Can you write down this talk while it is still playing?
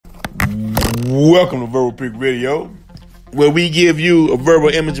Welcome to Verbal Pick Radio, where we give you a verbal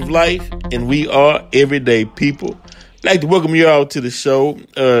image of life, and we are everyday people. I'd like to welcome you all to the show.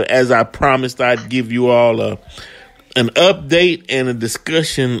 As I promised, I'd give you all an update and a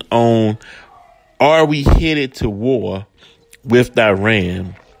discussion on, are we headed to war with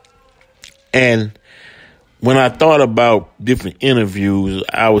Iran? And when I thought about different interviews,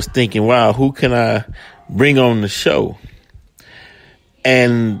 I was thinking, wow, who can I bring on the show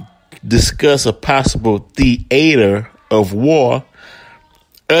and discuss a possible theater of war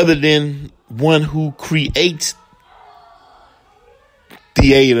other than one who creates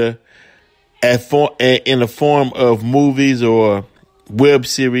theater in the form of movies or web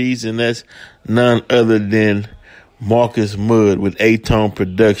series, and that's none other than Marcus Muhd with A-Tone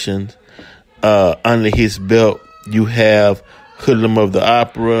Productions. Under his belt, you have Hoodlum of the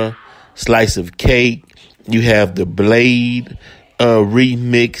Opera, Slice of Cake, you have The Blade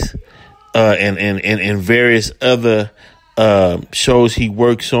remix, and various other shows he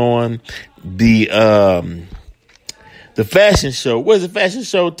works on. The fashion show. What's the fashion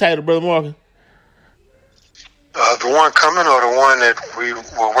show title, Brother Morgan? The one coming or the one that we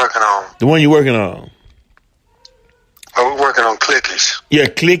were working on? The one you're working on. Oh, we're working on Clickish. Yeah,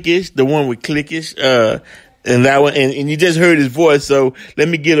 Clickish, the one with Clickish. And that one, and you just heard his voice, so let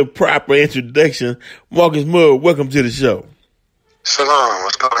me get a proper introduction. Marcus Muhd, welcome to the show. Salam,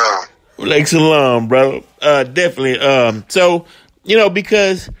 what's going on? Like salam, brother. Definitely. So,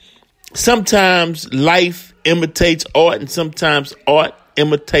 because sometimes life imitates art and sometimes art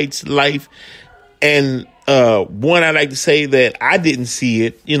imitates life. And one, I like to say that I didn't see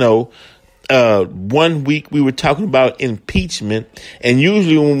it, 1 week we were talking about impeachment, and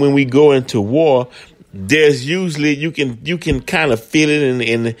usually when we go into war, there's usually you can kind of feel it,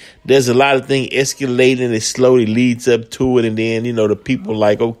 and there's a lot of things escalating, and it slowly leads up to it, and then the people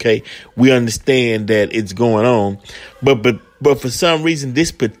like, okay, we understand that it's going on, but for some reason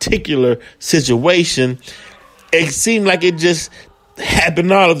this particular situation, it seemed like it just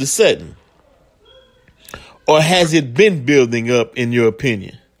happened all of a sudden. Or has it been building up, in your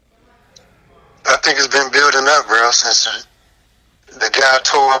opinion? I think it's been building up, bro, since the guy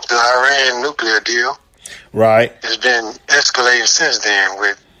tore up the Iran nuclear deal. Right. It's been escalating since then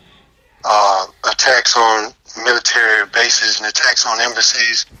with attacks on military bases and attacks on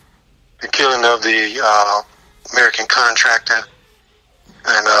embassies, the killing of the American contractor,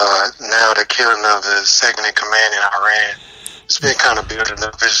 and now the killing of the second in command in Iran. It's been kind of building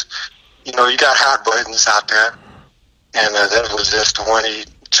up. You got hot buttons out there, and that was just the one he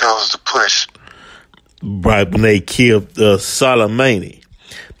chose to push. Right, when they killed Soleimani.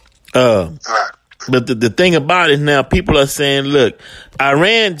 Right. But the thing about it now, people are saying, look,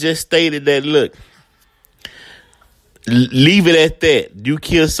 Iran just stated that, look, leave it at that. You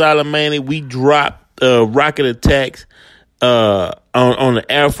kill Soleimani, we drop rocket attacks on the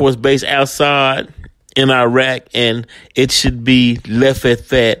Air Force base outside in Iraq, and it should be left at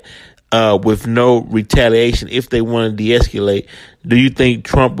that with no retaliation if they want to de-escalate. Do you think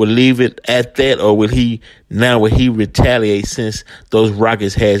Trump will leave it at that, or will he retaliate since those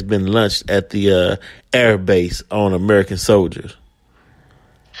rockets has been launched at the air base on American soldiers?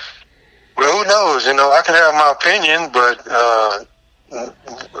 Well, who knows? I can have my opinion, but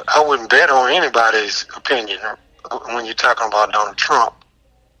I wouldn't bet on anybody's opinion when you're talking about Donald Trump.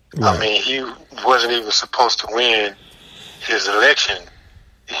 Right. I mean, he wasn't even supposed to win his election.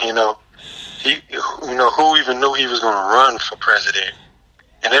 Who even knew he was going to run for president?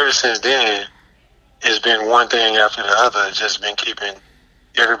 And ever since then, it's been one thing after the other. It's just been keeping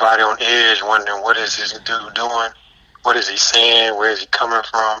everybody on edge, wondering what is this dude doing? What is he saying? Where is he coming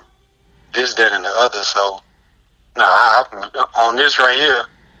from? This, that, and the other. So, on this right here,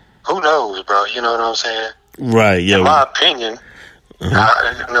 who knows, bro? You know what I'm saying? Right, yeah. In my opinion,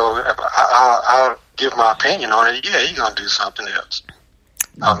 I'll give my opinion on it. Yeah, he's going to do something else.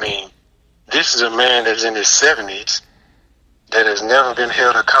 I mean, this is a man that's in his 70s that has never been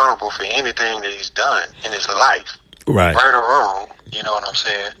held accountable for anything that he's done in his life. Right. Right or wrong, you know what I'm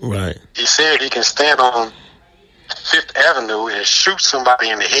saying? Right. He said he can stand on Fifth Avenue and shoot somebody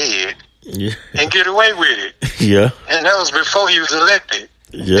in the head and get away with it. Yeah. And that was before he was elected.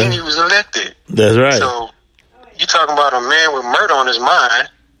 Yeah. Then he was elected. That's right. So, you talking about a man with murder on his mind,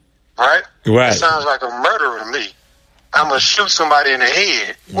 right? Right. It sounds like a murderer to me. I'm going to shoot somebody in the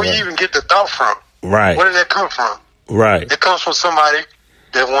head. Where you even get the thought from? Right. Where did that come from? Right. It comes from somebody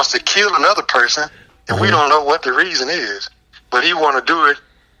that wants to kill another person, and we don't know what the reason is. But he want to do it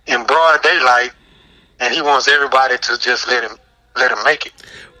in broad daylight, and he wants everybody to just let him make it.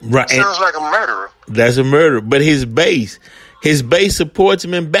 Right. Sounds like a murderer. That's a murder. But his base supports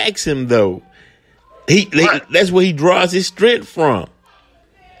him and backs him, though. Right. That's where he draws his strength from.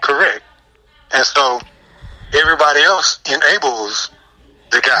 Correct. And so everybody else enables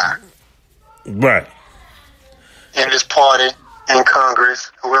the guy. Right. In his party, in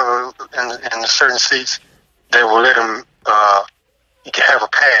Congress, whoever in the certain seats that will let him have a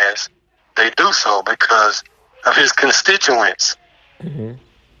pass, they do so because of his constituents. Mm-hmm.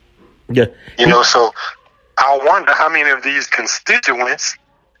 Yeah. So I wonder how many of these constituents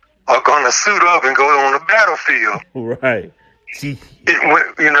are going to suit up and go on the battlefield. Right.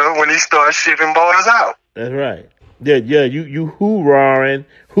 When he starts shipping borders out. That's right. Yeah. You hoorahing,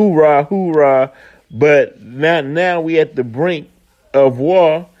 hoorah. But now we at the brink of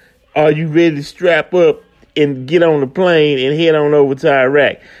war. Are you ready to strap up and get on the plane and head on over to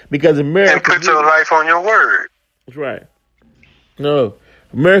Iraq? Because America... And put your life on your word. That's right. No,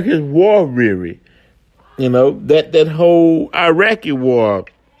 America's war weary. That whole Iraqi war,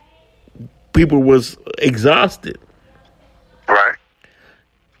 people was exhausted. Right.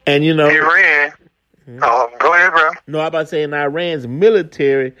 And, Iran... Oh, go ahead, bro. No, I'm about to say in Iran's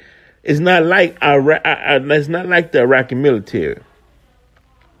military... It's not like Iraq. It's not like the Iraqi military.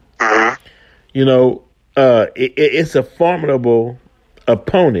 Mm-hmm. It's a formidable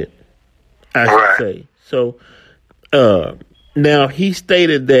opponent, I should say. So, now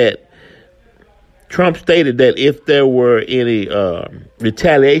Trump stated that if there were any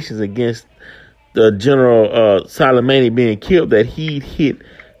retaliations against the General Soleimani being killed, that he'd hit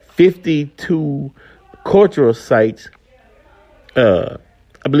 52 cultural sites.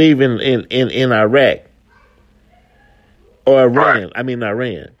 I believe in Iraq or Iran. Right. I mean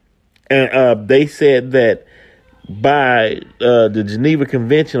Iran, and they said that by the Geneva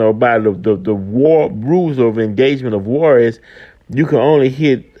Convention or by the war rules of engagement of war is you can only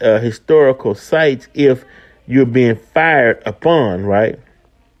hit historical sites if you're being fired upon, right?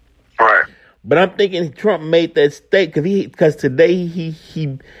 Right. But I'm thinking Trump made that statement because today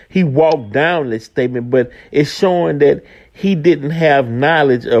he walked down this statement, but it's showing that he didn't have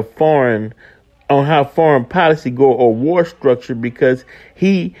knowledge of how foreign policy go or war structure, because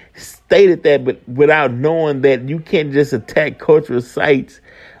he stated that, but without knowing that you can't just attack cultural sites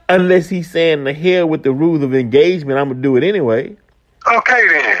unless he's saying the hell with the rules of engagement. I'm gonna do it anyway. Okay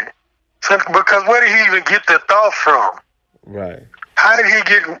then, because where did he even get the thought from? Right. How did he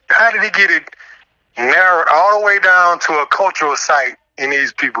get it narrowed all the way down to a cultural site in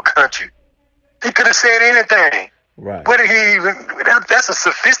these people's country? He could have said anything. Right. Where did he even? That's a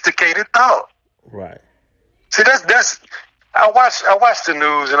sophisticated thought. Right. See, that's. I watch the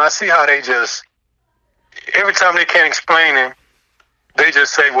news and I see how they just every time they can't explain him, they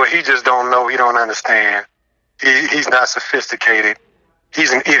just say, "Well, he just don't know. He don't understand. He's not sophisticated.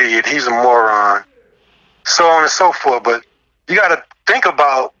 He's an idiot. He's a moron." So on and so forth. But you got to think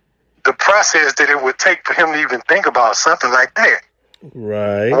about the process that it would take for him to even think about something like that.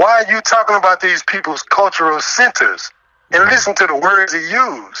 Right. Why are you talking about these people's cultural centers? And listen to the words he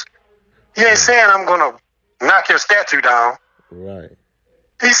used. He ain't saying I'm going to knock your statue down. Right.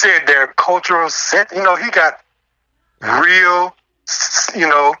 He said their cultural centers. He got real,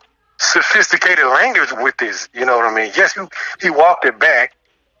 sophisticated language with this. You know what I mean? Yes, he walked it back.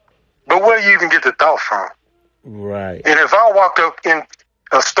 But where do you even get the thought from? Right. And if I walked up in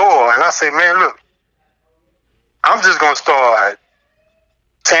a store and I say, man, look, I'm just going to start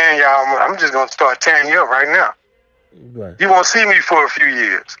tearing y'all. I'm just going to start tearing you up right now. Right. You won't see me for a few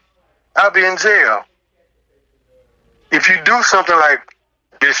years. I'll be in jail. If you do something like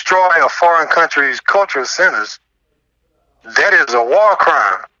destroy a foreign country's cultural centers, that is a war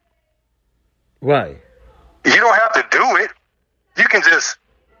crime. Right. You don't have to do it. You can just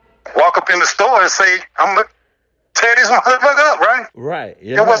walk up in the store and say, I'm going to tear this motherfucker up, right? Right.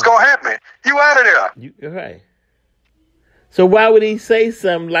 And what's going to happen? You out of there. You're right. So why would he say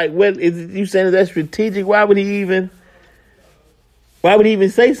something like, what is you saying that's strategic? Why would he even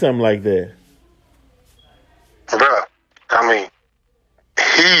say something like that? Bruh, I mean,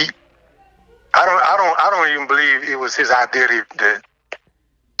 I don't even believe it was his idea to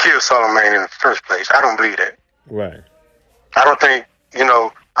kill Soleimani in the first place. I don't believe that. Right. I don't think, I'm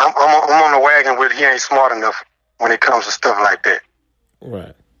on the wagon with he ain't smart enough when it comes to stuff like that.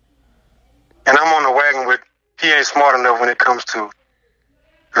 Right. And I'm on the wagon with he ain't smart enough when it comes to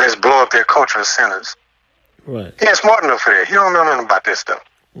let's blow up their cultural centers. Right. He ain't smart enough for that. He don't know nothing about that stuff.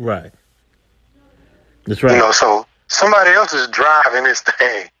 Right. That's right. So somebody else is driving this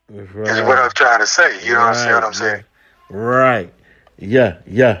thing. That's right. Is what I'm trying to say. You know what I'm saying? Right. Yeah.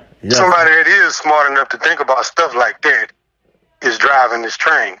 Somebody that is smart enough to think about stuff like that is driving this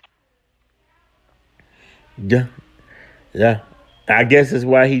train. Yeah. I guess that's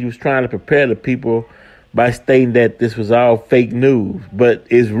why he was trying to prepare the people by stating that this was all fake news, but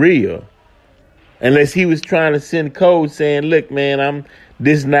it's real. Unless he was trying to send code saying, "Look, man,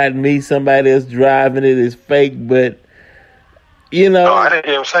 this is not me. Somebody else driving it. It's fake." But No, I didn't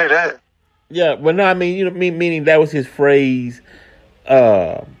hear him say that. Yeah, but no, I mean, meaning that was his phrase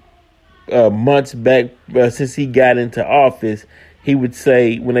months back since he got into office. He would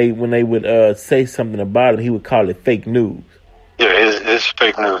say when they would say something about him, he would call it fake news. Yeah, it's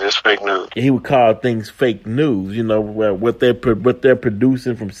fake news. It's fake news. He would call things fake news. What they're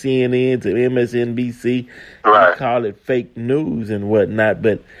producing from CNN to MSNBC. Right. He call it fake news and whatnot.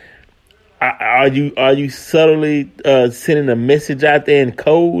 But are you subtly sending a message out there in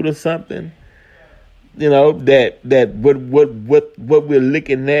code or something? That what we're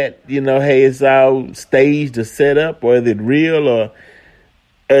looking at, hey, it's all staged or set up, or is it real, or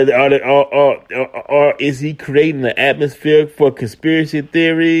is he creating an atmosphere for conspiracy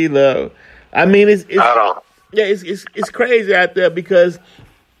theory? I mean, it's crazy out there because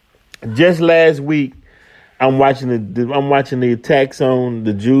just last week I'm watching the attacks on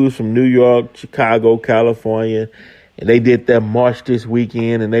the Jews from New York, Chicago, California, and they did that march this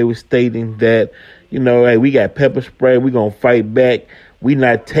weekend, and they were stating that, hey, we got pepper spray, we're gonna fight back. We're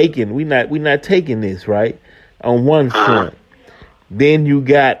not taking this, right? On one front. Then you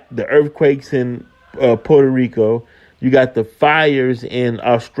got the earthquakes in Puerto Rico. You got the fires in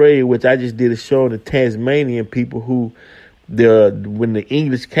Australia, which I just did a show on the Tasmanian people who, when the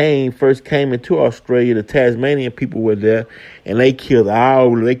English first came into Australia, the Tasmanian people were there, and they killed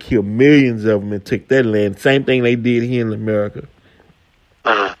millions of them and took that land. Same thing they did here in America.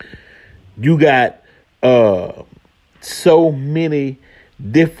 You got so many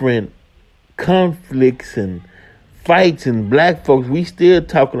different conflicts and fights, and black folks, we still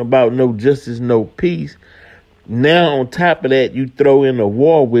talking about no justice, no peace. Now on top of that, you throw in a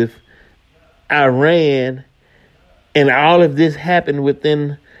war with Iran, and all of this happened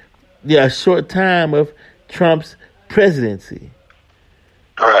within a short time of Trump's presidency.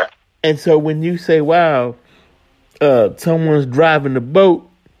 All right. And so when you say, wow, someone's driving the boat,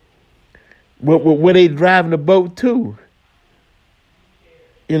 where they driving the boat to?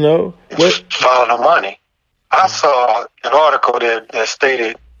 Follow the money. I saw an article that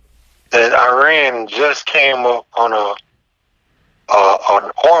stated that Iran just came up on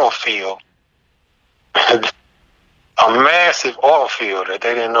an oil field, a massive oil field that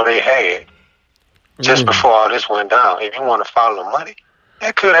they didn't know they had just before all this went down. If you want to follow the money,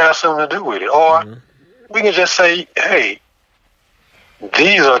 that could have something to do with it. Or we can just say, hey,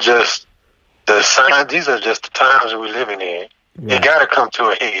 these are just the signs, these are just the times we're living in. Right. It got to come to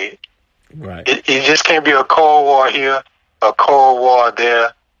a head. Right. It just can't be a Cold War here, a Cold War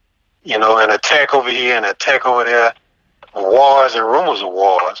there, an attack over here, an attack over there, wars and rumors of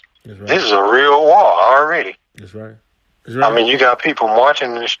wars. Right. This is a real war already. That's right. I mean, you got people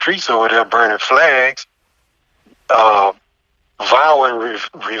marching in the streets over there, burning flags, vowing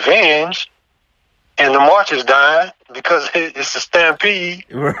revenge, and the march is dying because it's a stampede.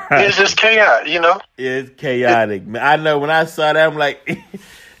 Right. It's just chaos, Yeah, it's chaotic. I know when I saw that, I'm like,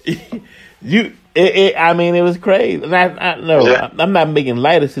 it was crazy. And I know I'm not making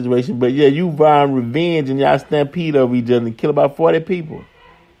light of the situation, but yeah, you vowing revenge and y'all stampede over each other and kill about 40 people.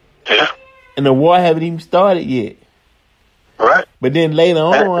 Yeah. And the war haven't even started yet. Right. But then later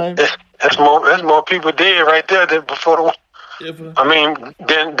on, that's more people dead right there than before the war. I mean,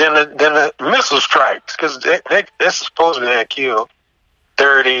 then the missile strikes, because that's supposedly had killed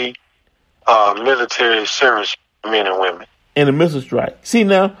 30 military service men and women. And the missile strike. See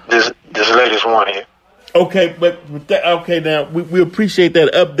now, this latest one here. Okay, now we appreciate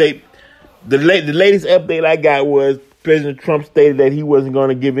that update. The latest update I got was President Trump stated that he wasn't going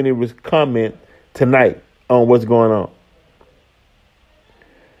to give any comment tonight on what's going on.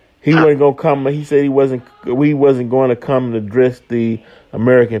 He wasn't going to come. He said he wasn't going to come and address the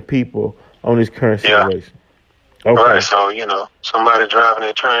American people on this current situation. Yeah. Okay. Right. So somebody driving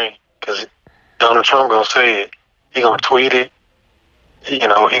that train, because Donald Trump gonna say it. He gonna tweet it. He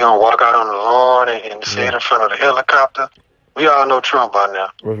gonna walk out on the lawn and say it in front of the helicopter. We all know Trump by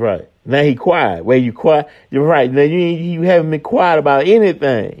now. That's right. Now he quiet. Well, you quiet. You're right. Now you haven't been quiet about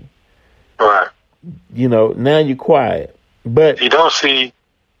anything. Right. Now you're quiet. But you don't see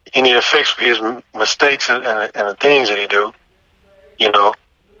any effects for his mistakes and the things that he do.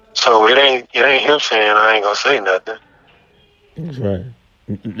 So it ain't him saying I ain't gonna say nothing. That's right.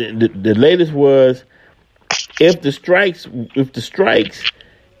 The latest was if the strikes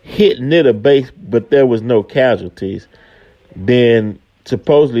hit near the base, but there was no casualties, then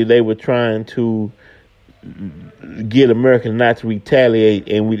supposedly they were trying to get America not to retaliate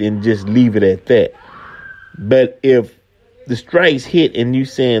and just leave it at that. But if the strikes hit and you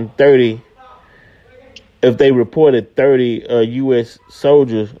saying 30, if they reported 30 U.S.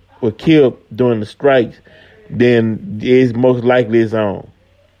 soldiers were killed during the strikes, then it's most likely it's on.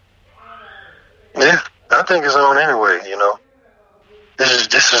 Yeah, I think it's on anyway.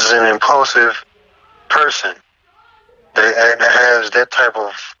 This is an impulsive person that has that type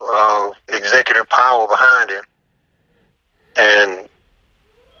of executive power behind him, and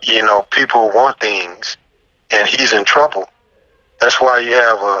people want things, and he's in trouble. That's why you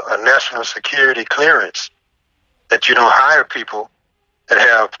have a national security clearance, that you don't hire people that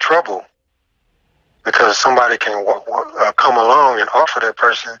have trouble, because somebody can come along and offer that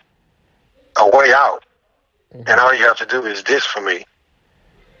person a way out. Mm-hmm. And all you have to do is this for me.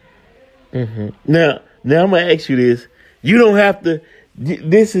 Mm-hmm. Now I'm going to ask you this. You don't have to,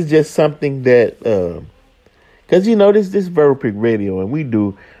 this is just something that, because this is Verbal Pick Radio, and we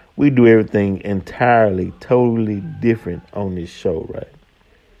do everything entirely, totally different on this show,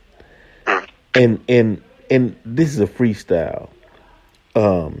 right? And this is a freestyle.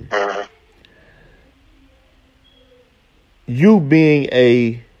 You being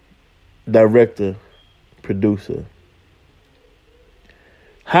a director, producer,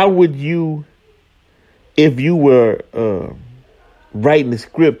 how would you, if you were writing the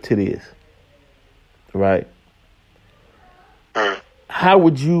script to this, right? How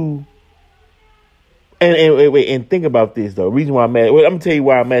would you? And think about this though. The reason why I'm gonna tell you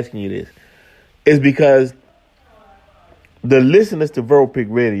why I'm asking you this is because the listeners to Verbal Pick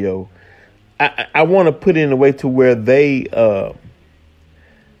Radio, I want to put it in a way to where they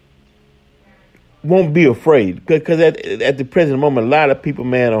won't be afraid, because at the present moment, a lot of people,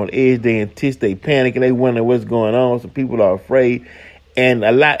 man, on edge, they anticipate, panic, and they wonder what's going on. So people are afraid, and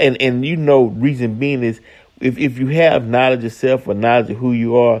reason being is if you have knowledge of self or knowledge of who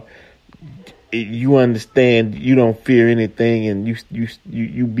you are, you understand you don't fear anything, and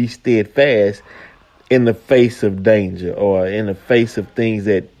you be steadfast in the face of danger or in the face of things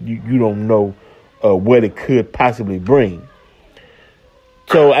that you don't know what it could possibly bring.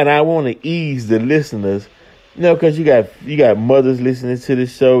 So, and I want to ease the listeners, because you got mothers listening to the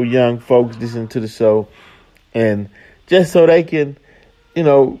show, young folks listening to the show, and just so they can,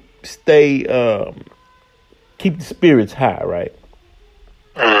 stay, keep the spirits high, right?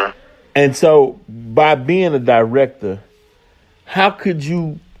 Mm-hmm. And so, by being a director, how could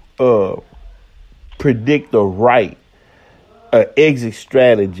you predict or write an exit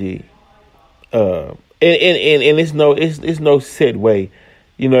strategy? And it's no set way.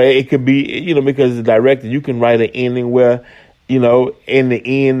 It could be, because the director, you can write an ending where, in the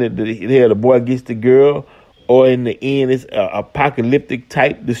end, the boy gets the girl, or in the end, it's apocalyptic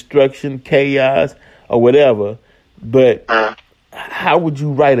type destruction, chaos, or whatever. But how would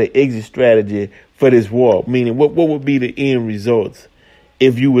you write an exit strategy for this war? Meaning, what would be the end results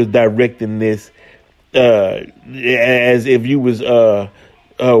if you was directing this, as if you was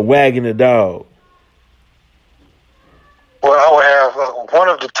wagging a dog? Well, I would have one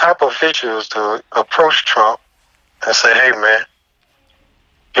of the top officials to approach Trump and say, "Hey, man,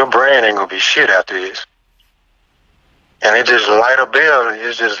 your brand ain't gonna be shit after this." And it just light a bell, and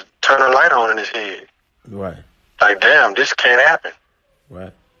it just turn a light on in his head. Right. Like, damn, this can't happen.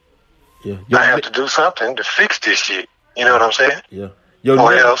 Right. Yeah. I have to do something to fix this shit. You know what I'm saying? Yeah.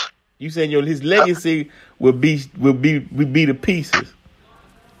 What else? You saying his legacy will be to pieces.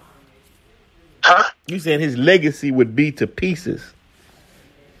 Huh? You saying his legacy would be to pieces?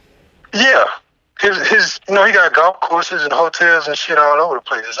 Yeah, his he got golf courses and hotels and shit all over the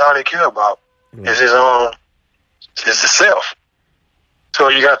place. That's all they care about. Right. Is his own, is the self. So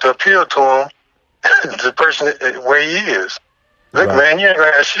you got to appeal to him, the person where he is. Look, right. Man, you ain't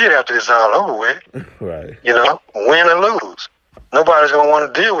gonna have shit after this all over with. Right. Win or lose. Nobody's gonna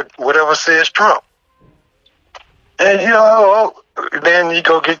want to deal with whatever says Trump. And then you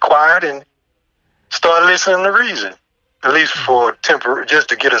go get quiet and start listening to reason, at least for temporary, just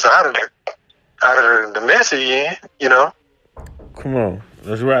to get us out of the mess he in, Come on,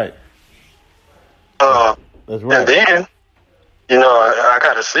 that's right. That's right. And then, I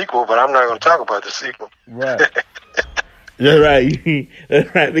got a sequel, but I'm not going to talk about the sequel. Right. That's right.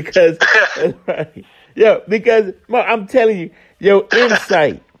 That's right. Because that's right. Because I'm telling you, your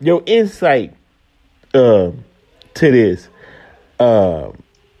insight to this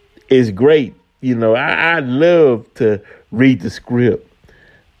is great. I love to read the script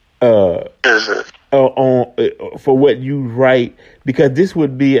on for what you write, because this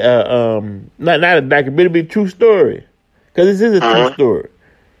would be not a documentary, but it'd be a true story, because this is a true story.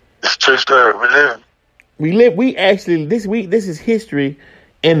 It's a true story. We live. We actually this week. This is history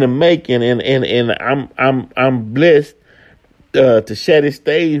in the making, and I'm blessed to share this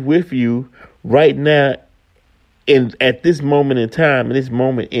stage with you right now. And at this moment in time, in this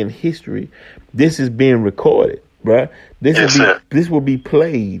moment in history, this is being recorded, right? This will be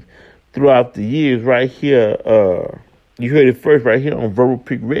played throughout the years right here. You heard it first right here on Verbal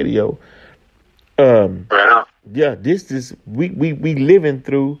Peak Radio. Right on. Yeah, this is we living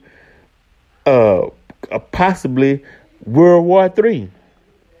through a possibly World War III.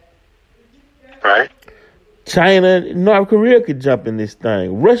 Right. China, North Korea could jump in this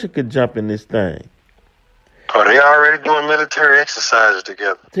thing. Russia could jump in this thing. Oh, they already doing military exercises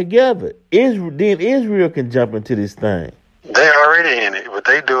together. Israel can jump into this thing. They already in it, but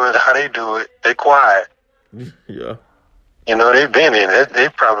they do it how they do it. They quiet. Yeah. You know, they've been in it. They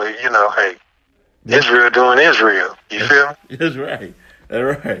probably, hey, Israel doing Israel. You feel me? That's right.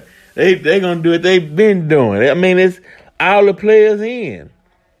 That's right. They gonna do what they've been doing. I mean, it's all the players in.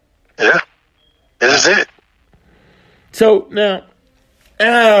 Yeah. This is it. So now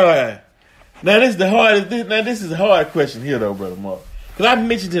this is the hardest. This is a hard question here, though, Brother Mark. Because I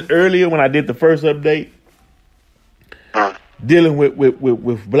mentioned it earlier when I did the first update, dealing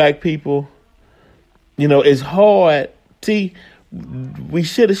with black people. You know, it's hard. See, we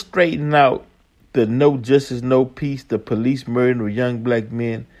should have straightened out the no justice, no peace, the police murdering of young black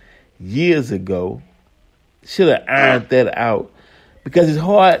men years ago. Should have ironed that out. Because it's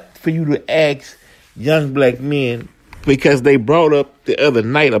hard for you to ask young black men, because they brought up the other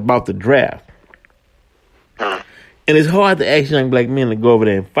night about the draft. And it's hard to ask young black men to go over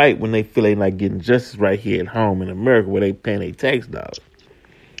there and fight when they feel they're not getting justice right here at home in America where they paying their tax dollars.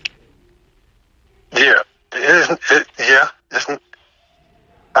 Yeah. I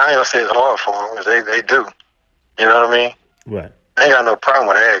ain't gonna say it's hard for them, because they do. You know what I mean? Right. I ain't got no problem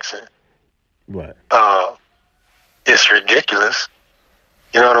with asking. Right. It's ridiculous.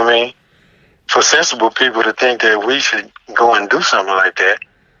 You know what I mean? For sensible people to think that we should go and do something like that,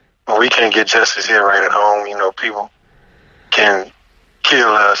 when we can't get justice here right at home, people can kill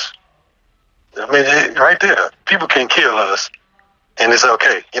us. I mean, right there, people can kill us, and it's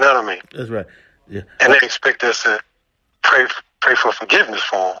okay. You know what I mean? That's right. Yeah. And they expect us to pray for forgiveness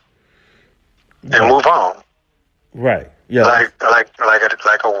for them and move on. Right. Yeah. Like a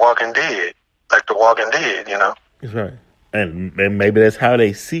Walking Dead, like the Walking Dead. That's right. And maybe that's how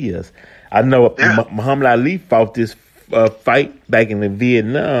they see us. I know Muhammad Ali fought this fight back in the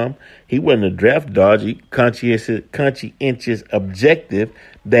Vietnam. He wasn't a draft dodger, conscientious objective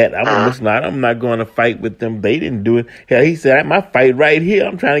that I'm not going to fight with them. They didn't do it. Hell, he said, my fight right here.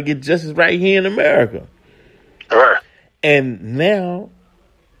 I'm trying to get justice right here in America. All right. And now,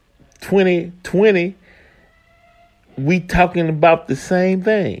 2020, we talking about the same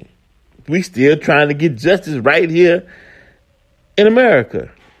thing. We still trying to get justice right here in America.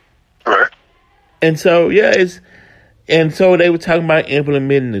 Right. And so, and so they were talking about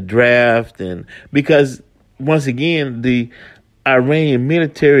implementing the draft, and because once again, the Iranian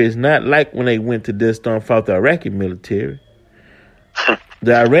military is not like when they went to Desert Storm, fought the Iraqi military.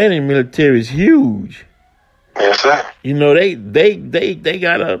 The Iranian military is huge. Yes, sir. They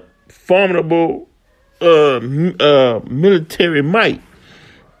got a formidable military might.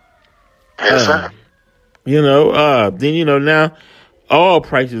 Yes, sir. Then now oil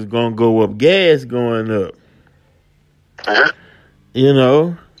prices gonna go up, gas going up.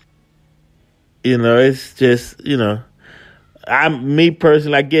 Yeah. It's just, me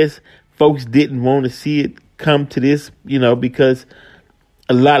personally, I guess folks didn't want to see it come to this, because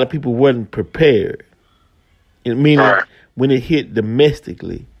a lot of people wasn't prepared. Meaning when it hit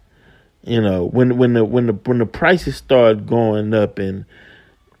domestically, when the prices started going up and,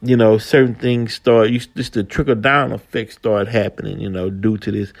 certain things just the trickle down effect started happening, due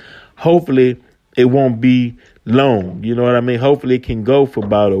to this. Hopefully it won't be long. You know what I mean? Hopefully it can go for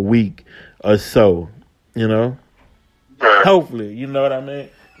about a week or so, Hopefully, you know what I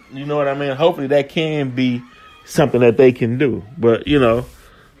mean? Hopefully that can be something that they can do. But,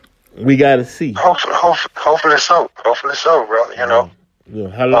 we got to see. Hopefully so. Hopefully so, bro. Yeah.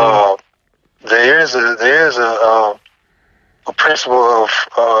 How long? There is a principle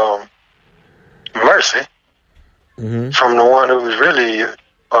of mercy from the one who was really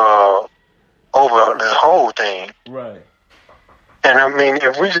over this whole thing. Right. And I mean,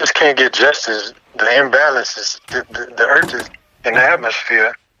 if we just can't get justice, the imbalances, the earth is, in the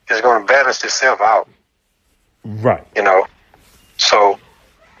atmosphere is going to balance itself out. Right. So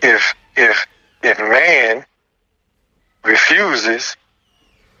if man refuses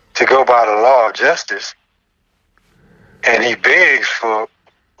to go by the law of justice, and he begs for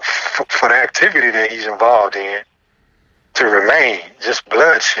for the activity that he's involved in to remain just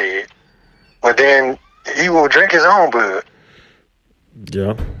bloodshed, but then he will drink his own blood.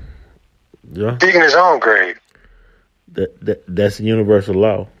 Yeah. Digging his own grave. That's a universal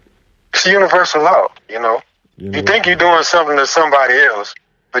law. It's a universal law, you know. You think you're doing something to somebody else,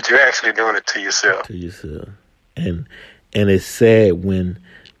 but you're actually doing it to yourself. And it's sad when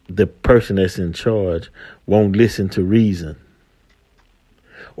the person that's in charge won't listen to reason.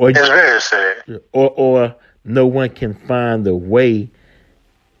 Or, it's very sad. Or no one can find a way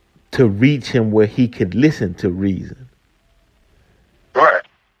to reach him where he could listen to reason. Right.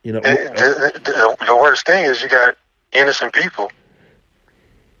 You know, the worst thing is you got innocent people.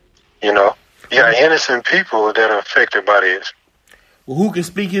 You know, you got innocent people that are affected by this. Well, who can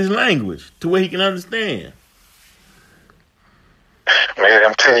speak his language to where he can understand? Man,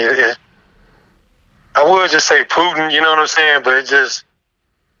 I'm telling you, I would just say Putin, you know what I'm saying? But it's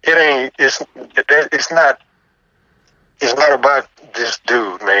not about this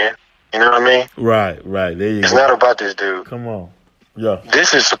dude, man. You know what I mean? Right. There you it's go. not about this dude. Come on. Yeah.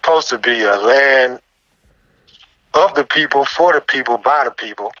 This is supposed to be a land of the people, for the people, by the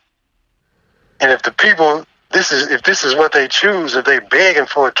people. And if the people, if this is what they choose, if they begging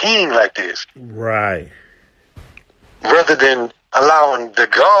for a king like this. Right. Rather than allowing the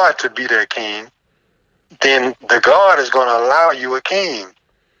God to be their king, then the God is going to allow you a king.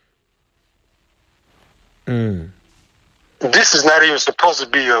 This is not even supposed to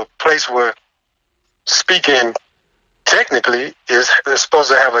be a place where speaking technically is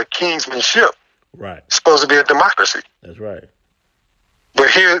supposed to have a kingsmanship. Right. It's supposed to be a democracy. That's right. But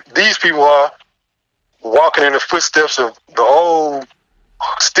here, these people are walking in the footsteps of the old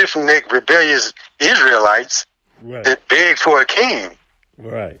stiff-necked, rebellious Israelites that beg for a king.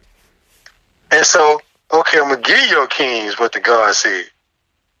 Right. And so, okay, I'm going to give you a king is what the God said.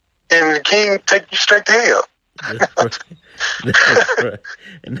 And the king take you straight to hell. That's right.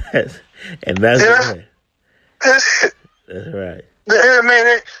 And that's right. That's it. That's right.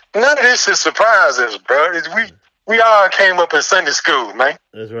 Man, none of this should surprise us, bro. We all came up in Sunday school, man.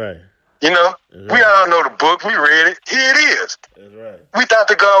 That's right. You know, we all know the book. We read it. Here it is. That's right. We thought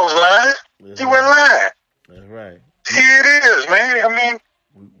the God was lying. He wasn't lying. That's right. Here it is, man. I mean,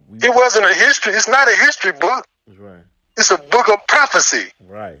 it wasn't a history. It's not a history book. That's right. It's a book of prophecy.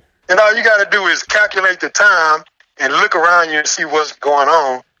 Right. And all you got to do is calculate the time and look around you and see what's going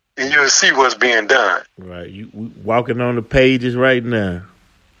on, and you'll see what's being done. Right. We walking on the pages right now.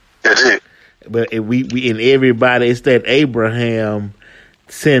 That's it. But we in everybody, it's that Abraham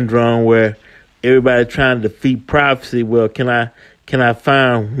syndrome where everybody trying to defeat prophecy. Well, can I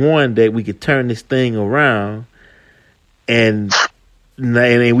find one that we could turn this thing around? And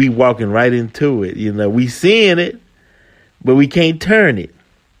we walking right into it. You know, we seeing it, but we can't turn it.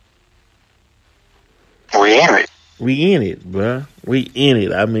 We in it. We in it, bruh. We in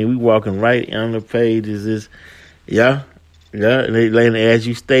it. I mean, we walking right on the pages. Yeah. And as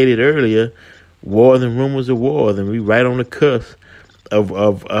you stated earlier, wars and rumors of wars, and we right on the cusp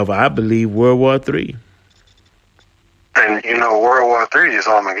of I believe World War III. And you know, World War III is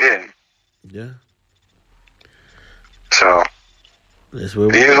Armageddon. Yeah. So that's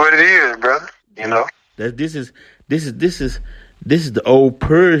what it is what it is, brother. You know. This is the old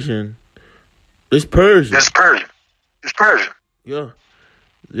Persian. It's Persian. It's Persian. Yeah.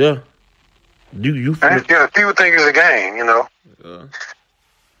 You yeah, people think it's a game, you know. Yeah.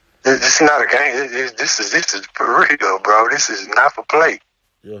 It's not a game. This is for real, bro. This is not for play.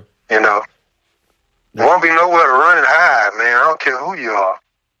 Yeah. You know. There won't be nowhere to run and hide, man. I don't care who you are.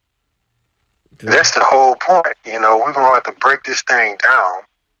 Yeah. That's the whole point. You know, we're going to have to break this thing down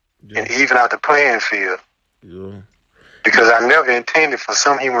and even out the playing field. Yeah. Because I never intended for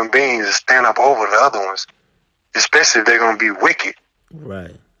some human beings to stand up over the other ones, especially if they're going to be wicked.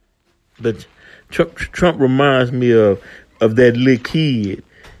 Right. But Trump reminds me of that little kid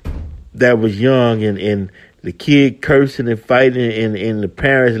that was young and the kid cursing and fighting and the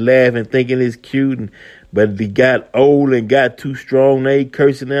parents laughing, thinking it's cute. But he got old and got too strong. They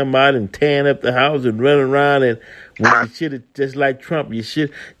cursing them out and tearing up the house and running around. And when you should have, just like Trump,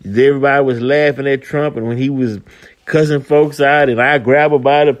 everybody was laughing at Trump. And when he was cussing folks out and I grab her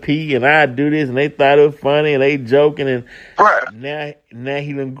by the pee and I do this and they thought it was funny and they joking. And now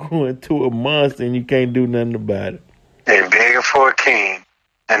he done go into a monster and you can't do nothing about it. They begging for a king.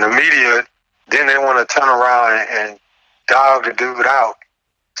 And the media, then they want to turn around and dog the dude out,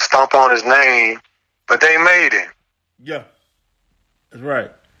 stomp on his name. But they made him. Yeah, that's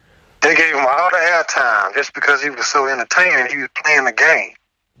right. They gave him all the airtime just because he was so entertaining. He was playing the game.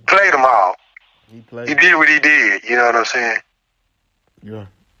 Played them all. He did what he did. You know what I'm saying? Yeah.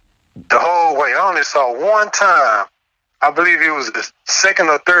 the whole way. I only saw one time. I believe it was the second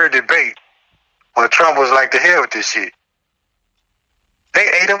or third debate where Trump was like, "The hell with this shit." They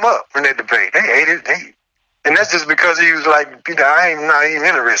ate him up in that debate. They ate it. And that's just because he was like, I'm not even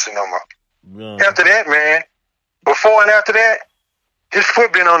interested no more. Yeah. After that, man, before and after that, his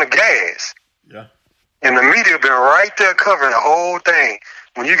foot been on the gas. Yeah. And the media been right there covering the whole thing.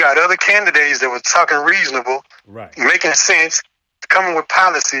 When you got other candidates that were talking reasonable, right, making sense, coming with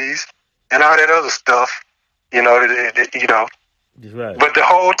policies and all that other stuff, you know. That's right. But the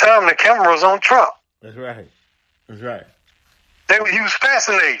whole time the camera was on Trump. That's right. That's right. He was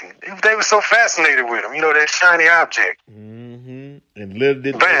fascinating. They were so fascinated with him. You know, that shiny object. Mm-hmm. And lived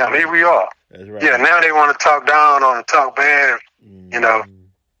it. Bam, here we are. That's right. Yeah, now they want to talk down on him, talk bad. Mm-hmm. You know.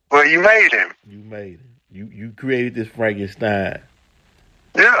 Well, you made him. You made him. You created this Frankenstein.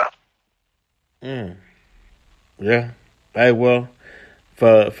 Yeah. Yeah. Hey, well,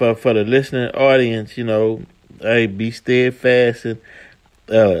 for the listening audience, you know, hey, be steadfast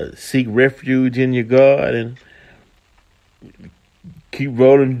and seek refuge in your God and keep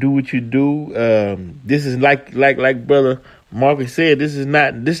rolling, do what you do. This is like Brother Marcus said, this is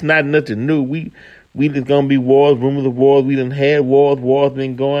not nothing new. We just gonna be wars, rumors of wars. We done had wars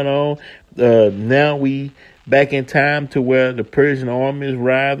been going on. Now we back in time to where the Persian army is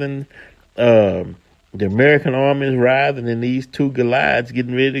rising, the American army is rising, and these two Goliaths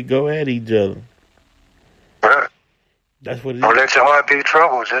getting ready to go at each other. Right. That's what it is. Don't let your heart be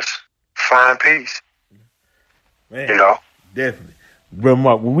troubled. Just find peace. Man, you know. Definitely. Brother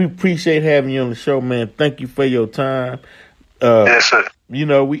Mark, well, we appreciate having you on the show, man. Thank you for your time. Yes, sir. You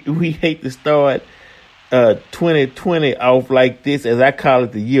know, we hate to start 2020 off like this, as I call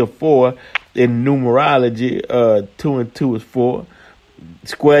it, the year 4 in numerology. 2 and 2 is 4.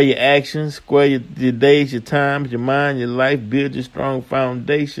 Square your actions, square your days, your times, your mind, your life. Build your strong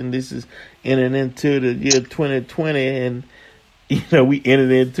foundation. This is entering into the year 2020, and you know we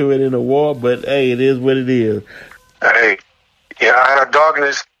entered into it in a war. But hey, it is what it is. Hey, yeah, out of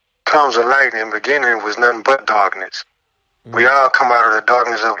darkness comes a light. In the beginning was nothing but darkness. Mm-hmm. We all come out of the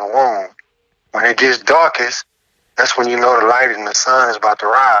darkness of the womb. When it gets darkest, that's when you know the light and the sun is about to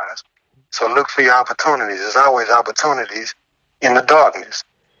rise. So look for your opportunities. There's always opportunities in the darkness.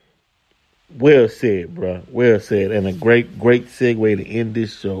 Well said, bro. Well said. And a great segue to end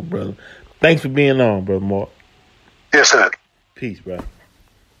this show, brother. Thanks for being on, Brother Mark. Yes, sir. Peace, bro.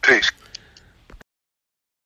 Peace.